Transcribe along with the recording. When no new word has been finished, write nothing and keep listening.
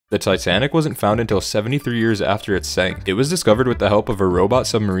The Titanic wasn't found until 73 years after it sank. It was discovered with the help of a robot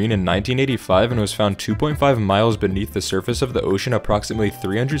submarine in 1985 and was found 2.5 miles beneath the surface of the ocean, approximately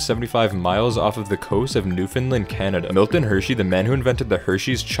 375 miles off of the coast of Newfoundland, Canada. Milton Hershey, the man who invented the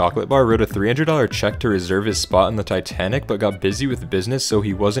Hershey's chocolate bar, wrote a $300 check to reserve his spot on the Titanic, but got busy with business, so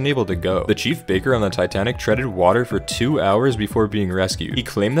he wasn't able to go. The chief baker on the Titanic treaded water for 2 hours before being rescued. He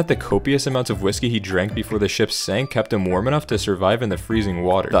claimed that the copious amounts of whiskey he drank before the ship sank kept him warm enough to survive in the freezing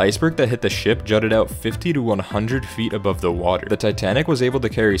water. The iceberg that hit the ship jutted out 50 to 100 feet above the water. The Titanic was able to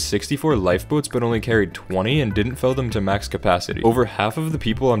carry 64 lifeboats but only carried 20 and didn't fill them to max capacity. Over half of the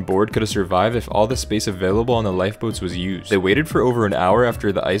people on board could have survived if all the space available on the lifeboats was used. They waited for over an hour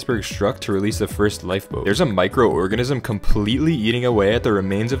after the iceberg struck to release the first lifeboat. There's a microorganism completely eating away at the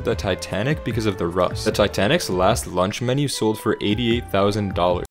remains of the Titanic because of the rust. The Titanic's last lunch menu sold for $88,000.